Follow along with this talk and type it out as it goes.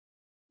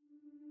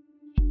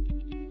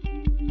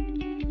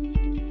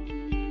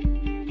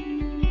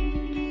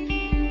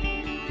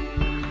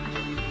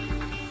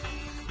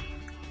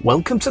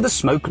Welcome to the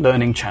Smoke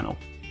Learning channel.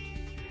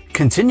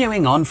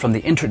 Continuing on from the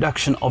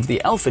introduction of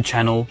the Alpha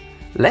channel,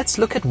 let's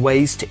look at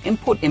ways to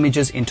import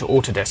images into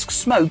Autodesk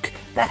Smoke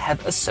that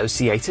have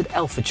associated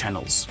Alpha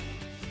channels.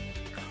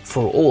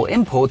 For all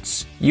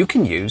imports, you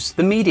can use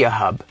the Media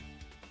Hub.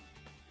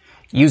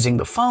 Using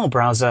the file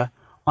browser,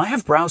 I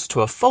have browsed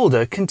to a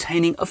folder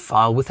containing a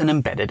file with an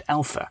embedded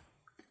Alpha.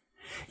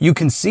 You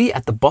can see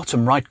at the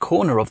bottom right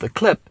corner of the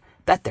clip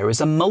that there is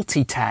a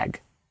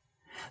multi-tag.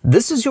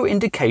 This is your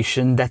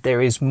indication that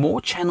there is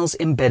more channels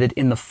embedded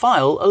in the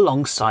file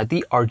alongside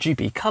the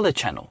RGB color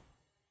channel.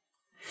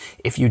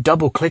 If you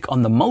double-click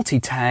on the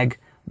multi-tag,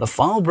 the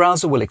file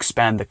browser will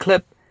expand the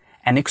clip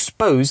and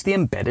expose the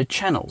embedded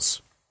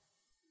channels.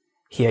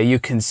 Here you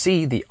can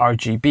see the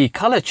RGB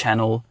color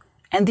channel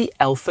and the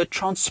Alpha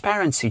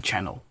transparency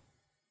channel.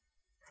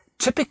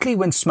 Typically,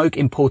 when Smoke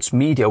imports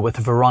media with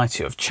a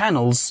variety of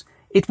channels,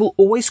 it will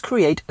always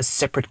create a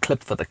separate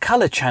clip for the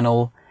color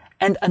channel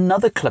and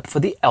another clip for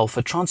the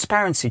Alpha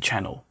transparency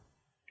channel.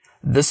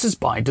 This is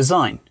by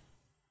design.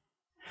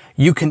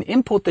 You can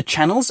import the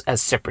channels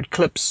as separate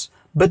clips,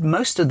 but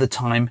most of the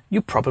time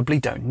you probably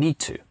don't need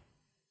to.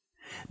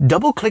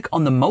 Double-click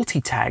on the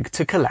multi-tag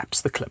to collapse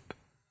the clip.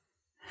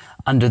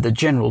 Under the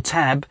General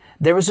tab,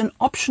 there is an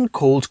option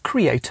called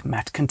Create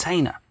Matte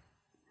Container.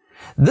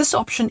 This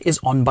option is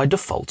on by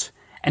default,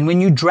 and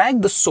when you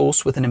drag the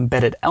source with an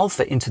embedded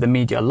Alpha into the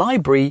media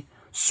library,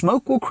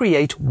 Smoke will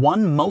create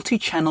one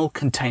multi-channel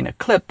container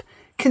clip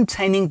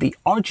containing the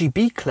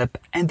RGB clip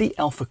and the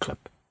Alpha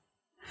clip.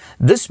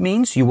 This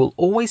means you will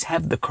always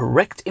have the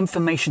correct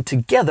information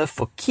together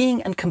for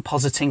keying and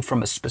compositing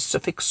from a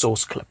specific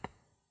source clip.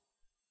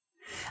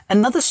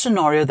 Another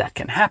scenario that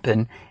can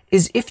happen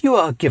is if you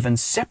are given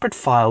separate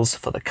files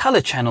for the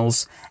color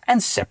channels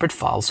and separate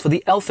files for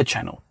the Alpha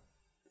channel.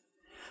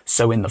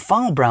 So in the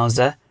file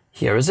browser,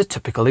 here is a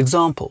typical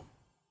example.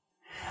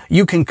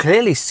 You can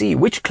clearly see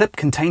which clip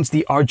contains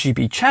the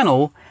RGB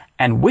channel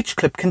and which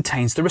clip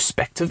contains the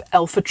respective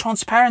Alpha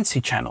transparency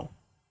channel.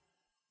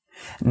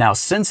 Now,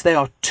 since they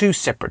are two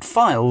separate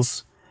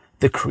files,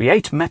 the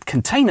Create Matte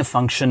Container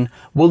function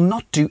will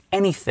not do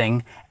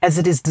anything as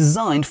it is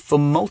designed for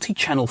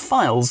multi-channel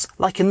files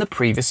like in the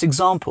previous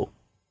example.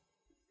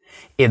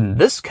 In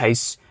this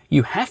case,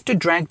 you have to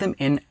drag them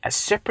in as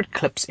separate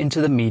clips into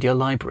the media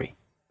library.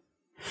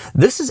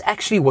 This is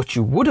actually what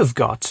you would have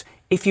got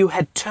if you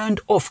had turned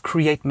off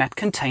Create Matte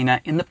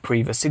Container in the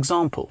previous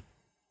example.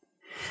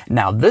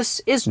 Now,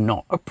 this is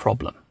not a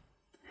problem.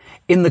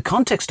 In the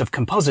context of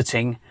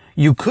compositing,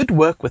 you could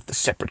work with the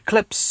separate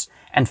clips,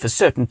 and for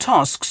certain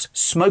tasks,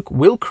 Smoke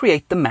will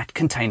create the matte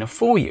container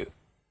for you.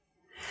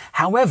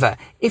 However,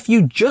 if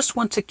you just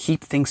want to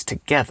keep things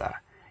together,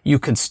 you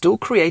can still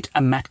create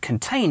a matte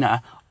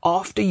container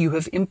after you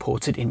have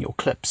imported in your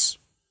clips.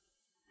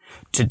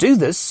 To do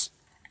this,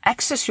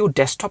 access your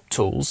desktop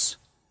tools,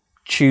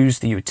 choose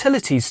the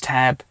Utilities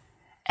tab,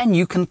 and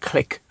you can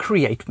click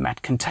Create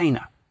Matte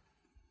Container.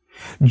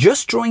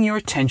 Just drawing your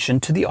attention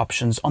to the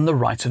options on the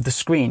right of the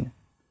screen.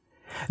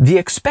 The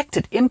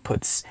expected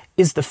inputs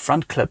is the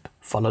front clip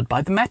followed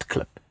by the matte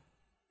clip.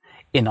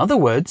 In other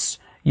words,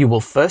 you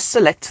will first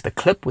select the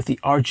clip with the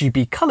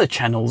RGB color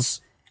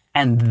channels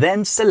and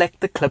then select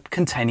the clip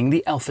containing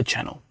the Alpha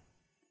channel.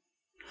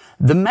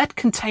 The matte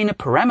container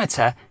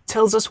parameter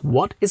tells us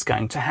what is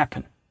going to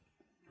happen.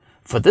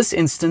 For this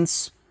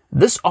instance,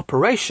 this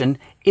operation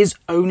is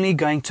only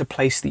going to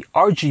place the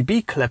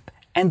RGB clip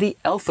and the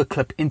Alpha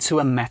clip into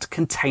a matte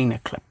container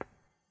clip.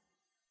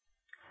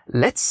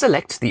 Let's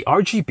select the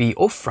RGB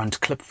or front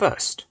clip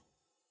first.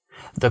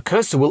 The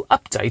cursor will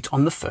update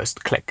on the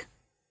first click.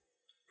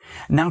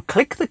 Now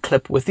click the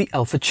clip with the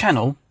Alpha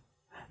channel.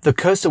 The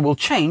cursor will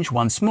change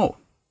once more.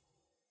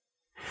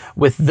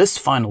 With this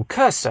final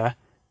cursor,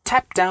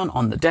 tap down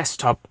on the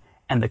desktop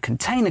and the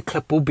container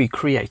clip will be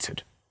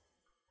created.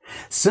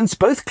 Since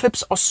both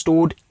clips are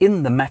stored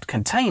in the matte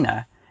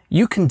container,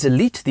 you can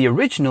delete the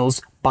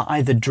originals by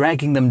either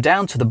dragging them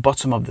down to the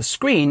bottom of the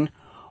screen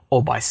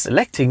or by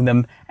selecting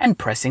them and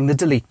pressing the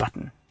delete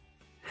button.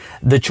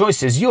 The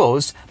choice is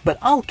yours, but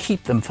I'll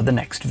keep them for the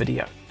next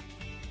video.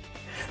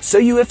 So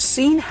you have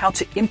seen how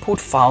to import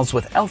files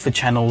with Alpha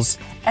channels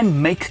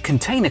and make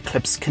container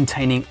clips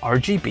containing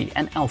RGB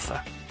and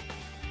Alpha.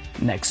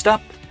 Next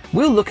up,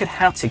 we'll look at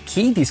how to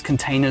key these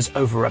containers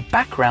over a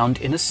background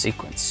in a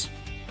sequence.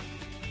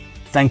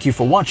 Thank you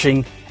for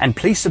watching, and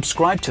please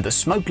subscribe to the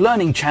Smoke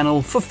Learning channel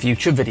for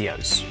future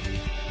videos.